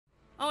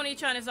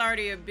Oni-chan is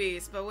already a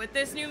beast, but with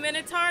this new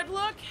Minotaur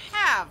look,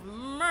 have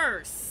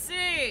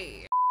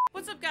mercy!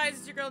 What's up guys,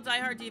 it's your girl Die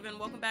Hard Diva and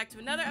welcome back to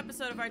another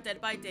episode of our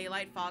Dead by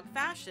Daylight Fog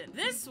fashion.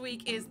 This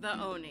week is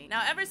the Oni.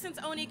 Now ever since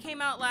Oni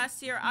came out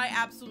last year, I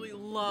absolutely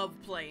love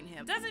playing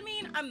him. Doesn't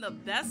mean I'm the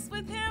best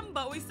with him,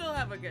 but we still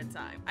have a good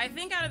time. I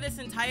think out of this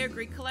entire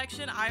Greek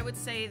collection, I would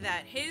say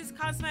that his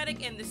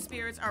cosmetic and the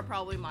spirits are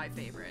probably my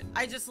favorite.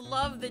 I just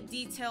love the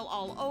detail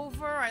all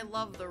over. I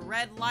love the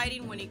red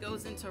lighting when he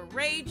goes into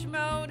rage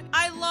mode.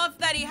 I love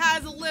that he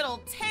has a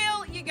little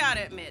tail. You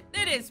gotta admit,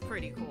 it is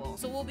pretty cool.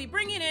 So we'll be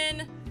bringing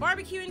in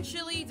Barbecue and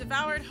Chili,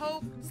 Devoured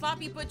Hope,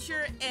 Sloppy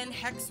Butcher, and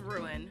Hex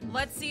Ruin.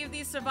 Let's see if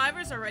these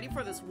survivors are ready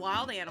for this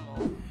wild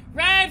animal.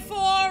 Red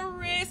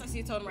Forest! I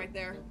see a totem right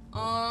there.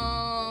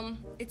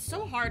 It's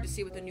so hard to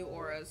see with the new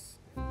auras.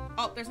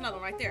 Oh, there's another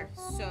one right there.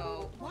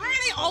 So, why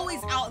are they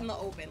always out in the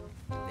open?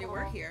 They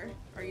were here.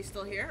 Are you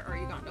still here? Or are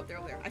you gone? Nope, they're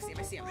over there. I see him,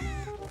 I see him.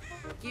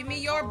 Give me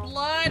your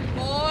blood,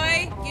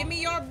 boy! Give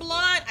me your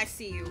blood! I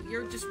see you.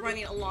 You're just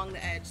running along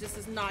the edge. This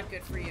is not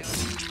good for you.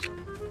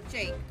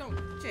 Jake, don't.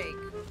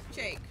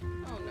 Jake.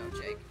 Oh no,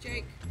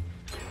 Jake.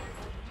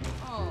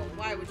 Oh,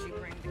 why would you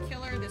bring the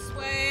killer this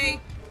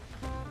way?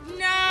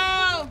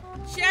 No!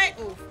 Jake!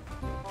 Oof.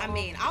 I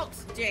mean,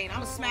 Jane,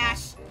 I'm a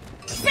smash.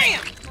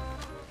 Bam!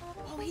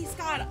 Oh, he's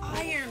got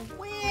iron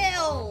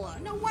will.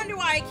 No wonder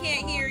why I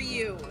can't hear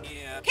you.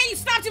 Yeah. Can you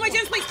stop doing my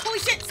gems, please? Holy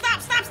shit,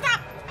 stop!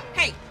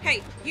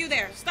 Hey, you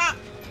there, stop.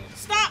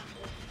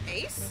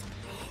 Ace?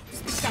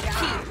 This bitch got a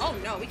key. Oh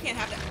no, we can't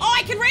have that. Oh,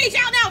 I can rage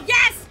out now,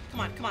 yes! Come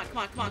on.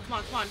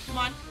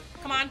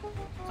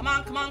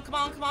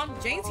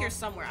 Jane's here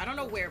somewhere. I don't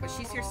know where, but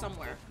she's here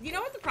somewhere. You know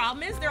what the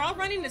problem is? They're all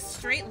running in a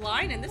straight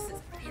line, and this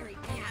is very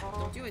bad.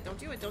 Don't do it.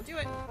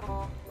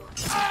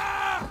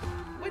 Ah!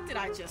 What did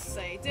I just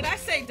say? Did I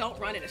say don't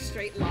run in a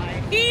straight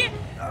line? He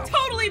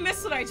totally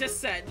missed what I just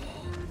said.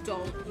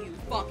 Don't you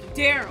fucking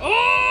dare.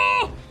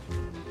 Oh!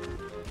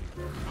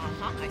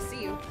 I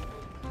see you.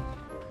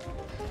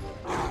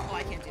 Oh,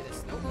 I can't do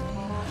this. Nope.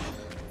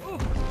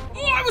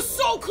 Oh, I was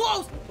so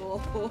close!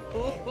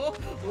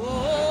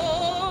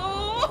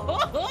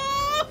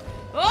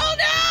 Oh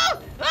no!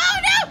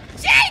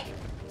 Jake!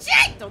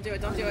 Don't do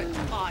it.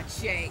 Aw,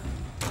 Jake.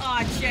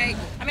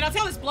 I mean, I'll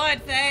tell this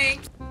blood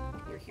thing.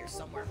 You're here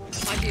somewhere.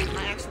 My dude,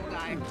 my actual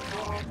guy.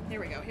 Here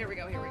we go.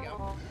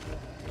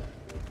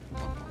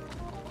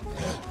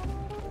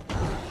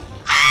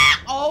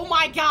 Ah! Oh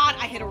my god!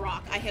 I hit a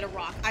rock.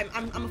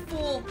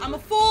 I'm a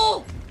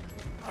fool!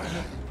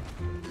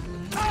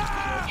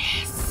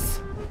 Yes!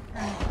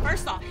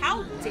 First off,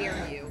 how dare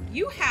you?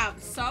 You have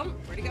some,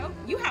 where'd he go?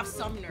 You have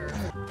some nerve.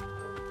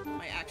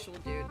 My actual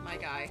dude, my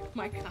guy,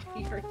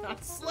 you're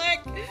not slick.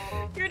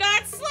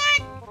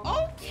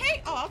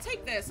 Okay, oh, I'll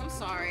take this, I'm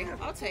sorry.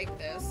 I'll take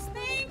this,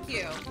 thank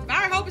you.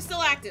 Devoured Hope is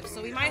still active,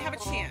 so we might have a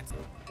chance.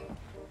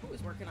 Who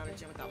was working on a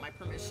gym without my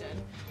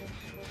permission?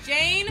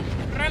 Jane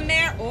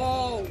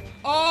Romero,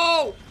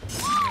 oh!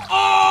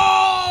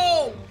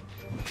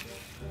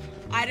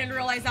 I didn't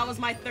realize that was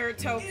my third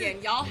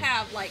token. Y'all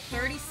have like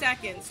 30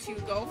 seconds to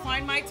go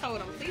find my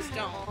totem. Please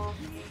don't.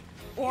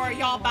 Or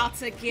y'all about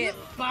to get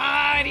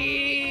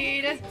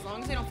bodied. As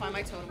long as they don't find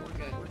my totem, we're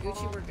good. We're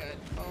Gucci, we're good.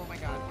 Oh my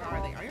god, where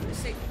are they? Are you ever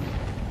safe?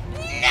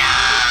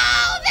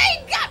 No!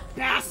 They got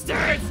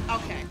bastards!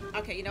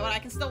 Okay, you know what? I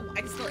can still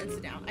insta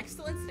down.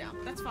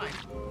 That's fine.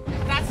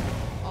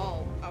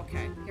 Oh,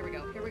 okay. Here we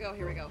go.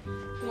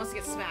 Who wants to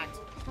get smacked?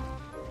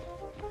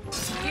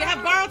 Do you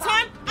have borrowed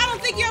time? I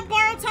don't think you have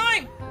borrowed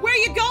time. Where are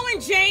you going,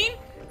 Jane?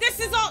 This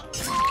is all.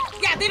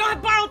 Yeah, they don't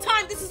have borrowed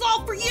time. This is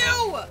all for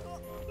you.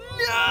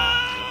 No!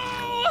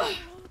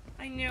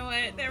 I knew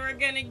it. They were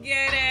gonna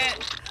get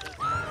it.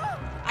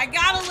 I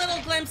got a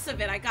little glimpse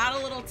of it. I got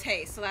a little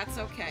taste, so that's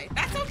okay.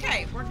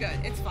 We're good.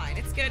 It's fine.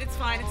 It's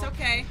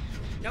okay.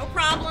 No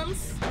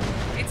problems.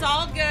 It's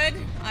all good.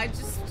 I'm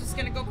just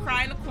gonna go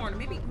cry in the corner.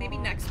 Maybe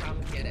next round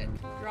we'll get it.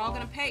 You're all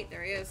gonna pay.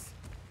 There he is.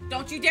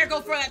 Don't you dare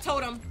go for that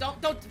totem.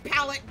 Don't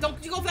pallet.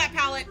 Don't you go for that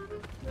pallet.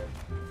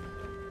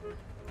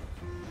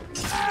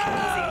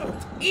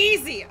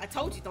 Easy. I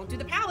told you, don't do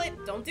the pallet.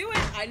 Don't do it.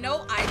 I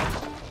know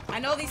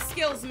these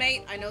skills,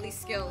 mate. I know these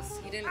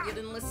skills. You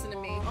didn't listen to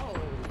me. Oh,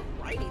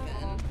 righty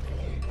then.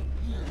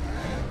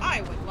 I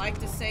would like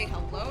to say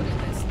hello to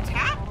this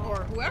Tap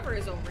or whoever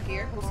is over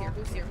here. Who's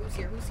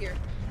here?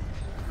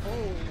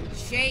 Oh,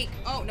 Jake.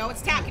 Oh, no,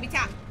 it's Tap. Give me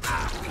Tap.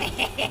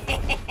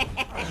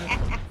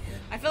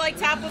 I feel like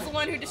Tap was the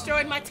one who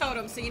destroyed my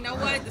totem, so you know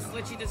what? This is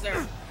what you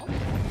deserve. Oh.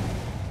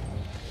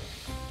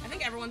 I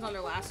think everyone's on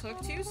their last hook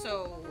too,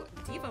 so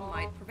Diva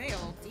might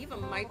prevail. Diva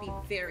might be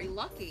very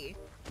lucky.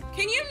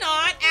 Can you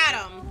not,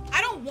 Adam? I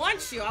don't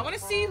want you. I want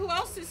to see who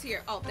else is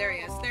here. Oh, there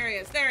he is.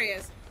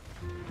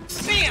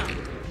 Bam!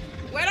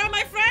 Where are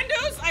my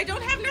friendos? I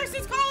don't have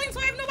nurses calling, so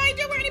I have no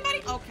idea where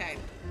anybody.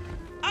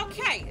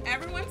 Okay,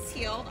 everyone's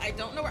healed. I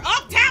don't know where.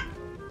 Oh, Tap!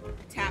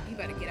 Tap, you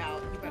better get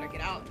out.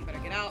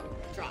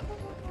 Drop.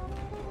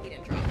 He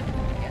didn't drop.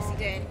 Yes, he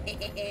did.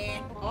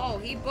 Oh,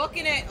 he's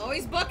booking it.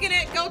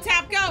 Go,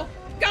 Tap, go!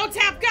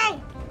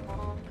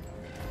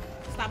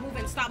 Stop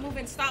moving, stop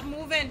moving, stop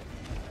moving.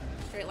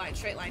 Straight line,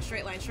 straight line,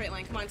 straight line, straight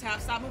line. Come on,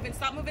 Tap. Stop moving,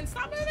 stop moving,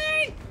 stop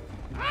moving!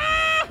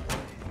 Ah!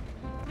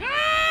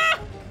 Ah!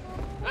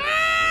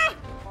 Ah!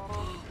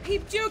 He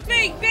juked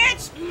me,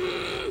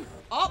 bitch!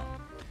 Oh,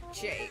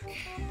 Jake.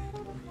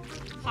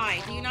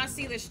 Hi, do you not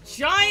see this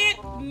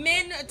giant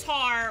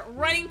Minotaur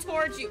running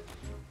towards you?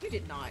 You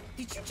did not.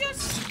 Did you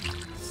just?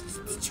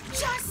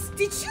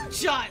 Did you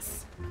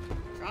just?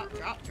 Drop,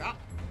 drop, drop.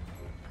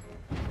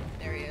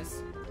 There he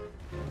is.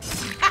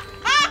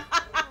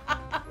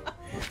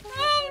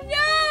 Oh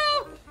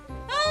no!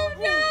 Oh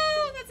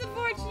no! That's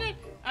unfortunate.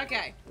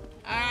 Okay.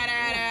 Alright.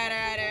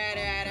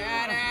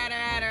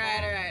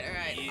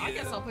 I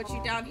guess I'll put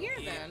you down here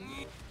then.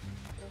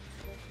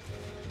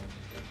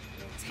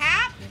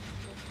 Tap.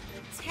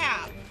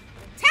 Tap.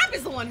 Tap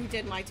is the one who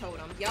did my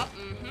totem. Yup.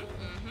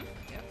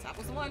 Yep, Tap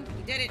was the one.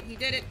 He did it. He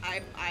did it.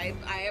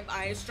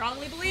 I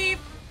strongly believe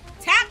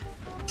Tap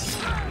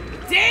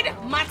did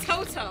my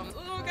totem.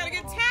 Ooh, gotta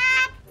get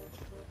Tap.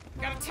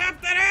 Gotta tap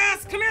that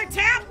ass. Come here,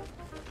 Tap.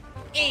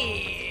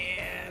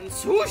 And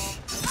swoosh.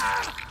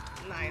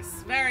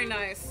 Nice. Very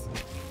nice.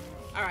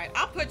 All right,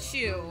 I'll put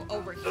you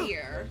over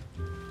here.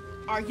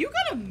 Are you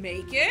gonna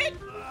make it?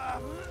 I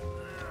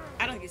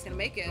don't think he's gonna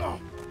make it. Are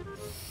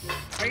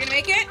you gonna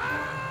make it?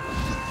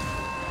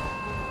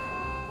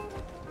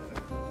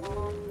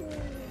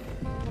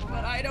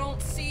 But I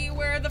don't see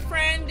where the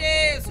friend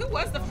is. Who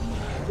was the...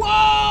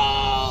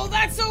 Whoa!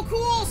 That's so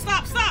cool!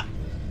 Stop, stop!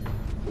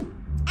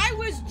 I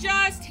was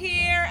just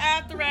here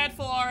at the Red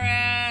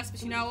Forest,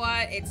 but you know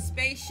what? It's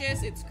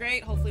spacious, it's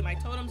great. Hopefully my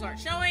totems aren't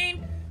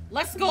showing.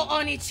 Let's go,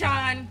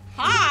 Oni-chan.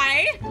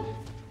 Hi!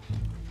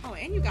 Oh,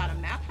 and you got a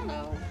map.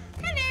 Hello.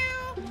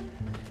 Hello!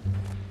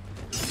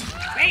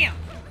 Bam!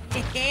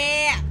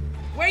 Yeah!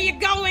 Where you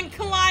going,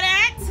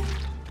 Claudette?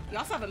 You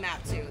also have a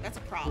map, too. That's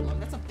a problem.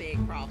 That's a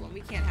big problem.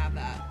 We can't have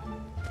that.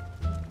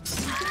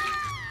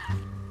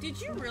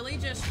 Did you really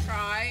just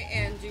try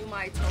and do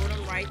my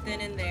totem right then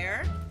and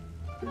there?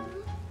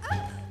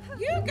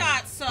 You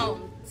got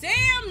some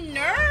damn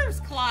nerves,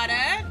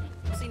 Claudette.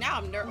 See, now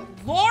I'm nervous.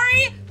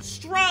 Lori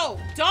Strode,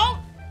 don't.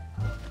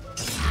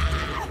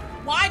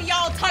 Why do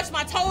y'all touch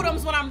my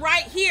totems when I'm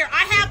right here?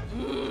 I have.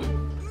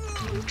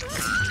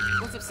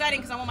 What's upsetting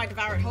because I want my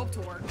Devoured Hope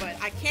to work, but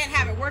I can't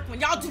have it work when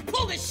y'all do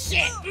pull this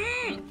shit.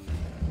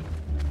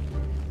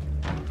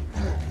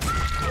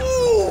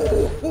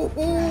 Ooh.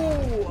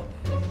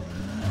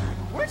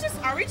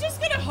 Are we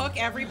just gonna hook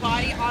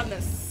everybody on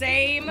the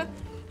same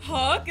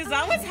hook? Is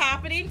that what's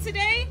happening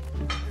today?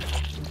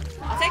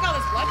 I'll take all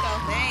this blood though,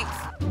 thanks.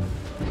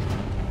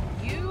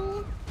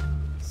 You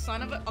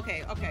son of a,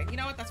 okay, you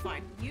know what, that's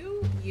fine.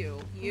 You know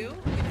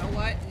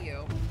what,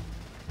 you.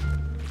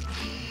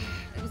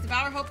 It was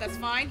Devoured Hope, that's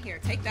fine. Here,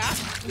 take that.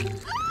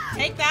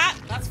 Take that,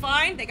 that's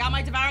fine. They got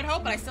my Devoured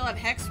Hope, but I still have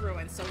Hex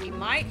Ruin, so we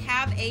might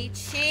have a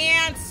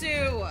chance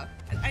to.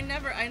 I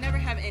never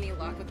have any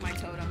luck with my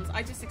totems.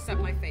 I just accept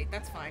my fate,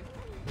 that's fine.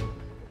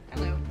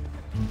 Hello.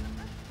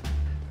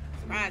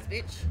 Surprise,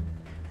 bitch.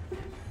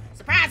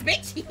 Surprise,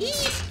 bitch!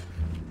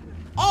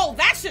 Oh,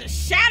 that should have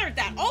shattered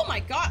that. Oh my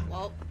god.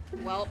 Well,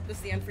 this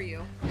is the end for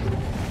you.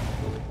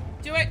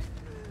 Do it.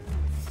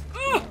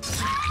 Ugh.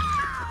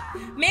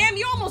 Ma'am,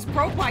 you almost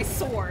broke my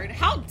sword.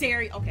 How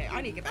dare you? Okay,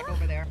 I need to get back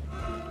over there.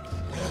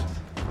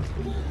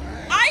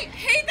 I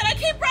hate that I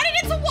keep running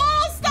into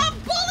walls. Stop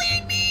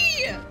bullying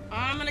me.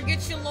 I'm gonna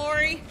get you,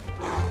 Lori.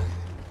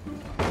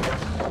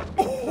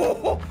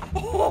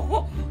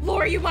 Oh,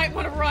 Lori, you might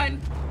want to run.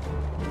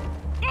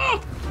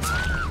 Oh,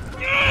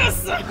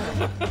 yes!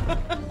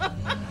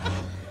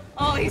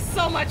 Oh, he's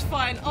so much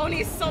fun.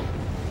 Oni's so...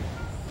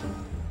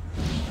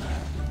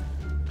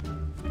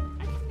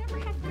 I can never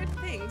have good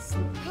things.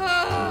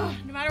 No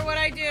matter what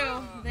I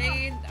do,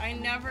 I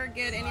never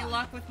get any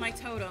luck with my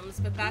totems,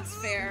 but that's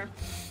fair.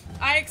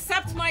 I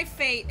accept my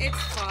fate.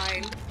 It's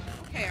fine.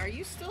 Okay, are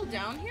you still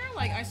down here?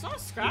 Like, I saw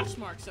scratch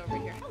marks over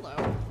here. Hello.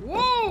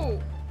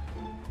 Whoa!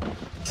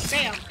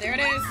 Bam! There it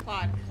is.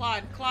 Claude.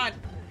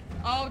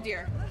 Oh,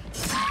 dear.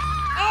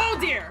 Oh,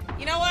 dear.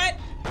 You know what?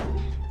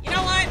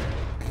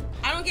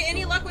 I don't get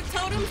any luck with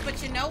totems,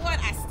 but you know what?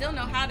 I still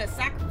know how to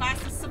sacrifice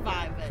to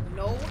survive it.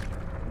 No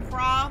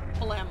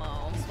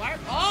problemo.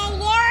 Oh,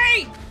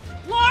 Lori!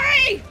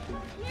 Lori!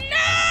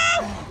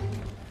 No!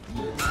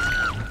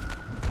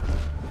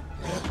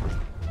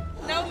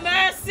 No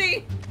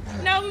mercy!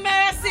 No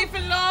mercy for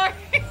Lori!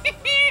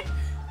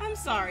 I'm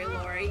sorry,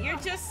 Lori. You're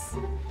just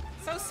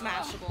so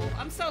smashable.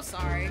 I'm so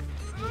sorry.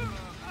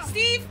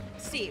 Steve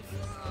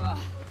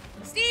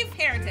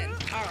Harrington.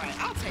 Alright,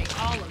 I'll take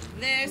all of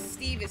this.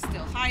 Steve is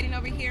still hiding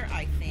over here,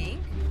 I think.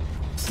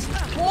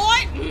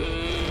 What?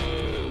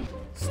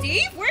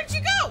 Steve, where'd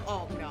you go?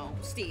 Oh no,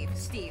 Steve.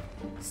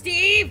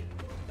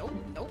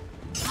 Nope.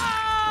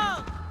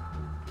 Oh!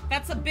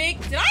 That's a big,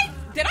 did I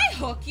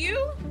hook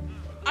you?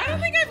 I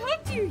don't think I've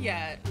hooked you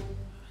yet.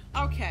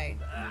 Okay,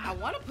 I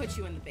want to put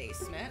you in the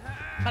basement,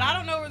 but I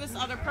don't know where this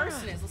other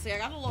person is. Let's see, I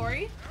got a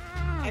Lori.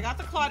 I got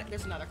the Claudette.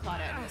 There's another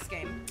Claudette in this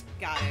game.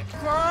 Got it.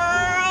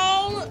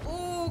 Girl!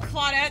 Ooh,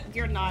 Claudette,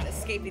 you're not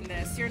escaping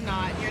this. You're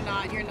not.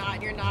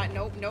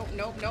 Nope, nope,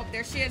 nope, nope.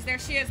 There she is, there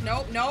she is.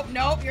 Nope, nope,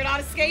 nope. You're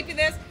not escaping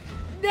this.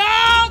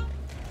 Nope!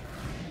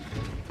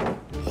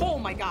 Oh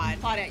my God,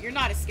 Claudette, you're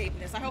not escaping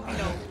this. I hope you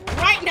know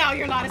right now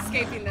you're not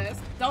escaping this.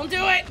 Don't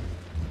do it.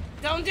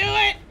 Don't do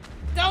it.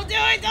 Don't do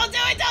it. Don't do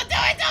it. Don't do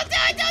it. Don't do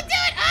it. Don't do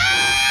it.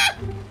 Ah!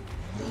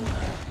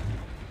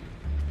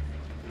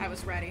 I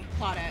was ready.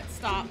 Claudette,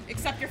 stop.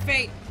 Accept your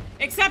fate.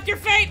 Accept your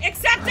fate.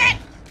 Accept it.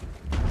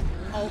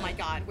 Oh my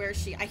God, where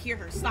is she? I hear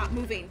her. Stop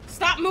moving.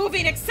 Stop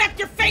moving. Accept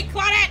your fate,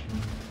 Claudette.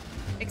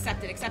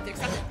 Accept it. Accept it.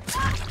 Accept it.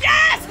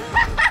 Yes!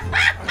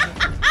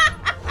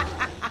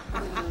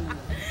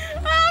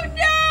 Oh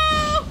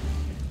no!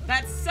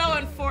 That's so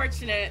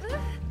unfortunate.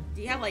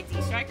 Do you have like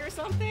D-Strike or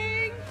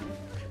something?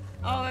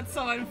 Oh, that's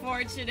so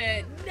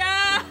unfortunate.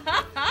 No!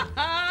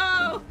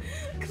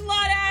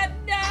 Claudette,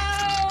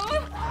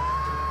 no!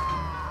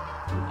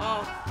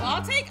 Oh,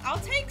 well, I'll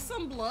take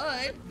some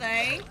blood,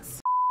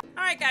 thanks.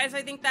 Alright guys,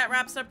 I think that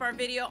wraps up our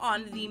video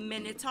on the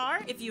Minotaur.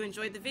 If you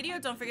enjoyed the video,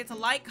 don't forget to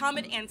like,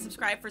 comment, and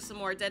subscribe for some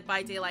more Dead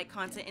by Daylight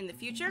content in the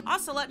future.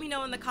 Also, let me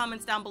know in the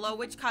comments down below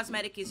which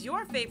cosmetic is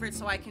your favorite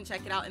so I can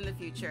check it out in the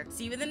future.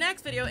 See you in the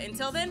next video.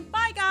 Until then,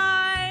 bye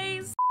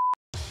guys!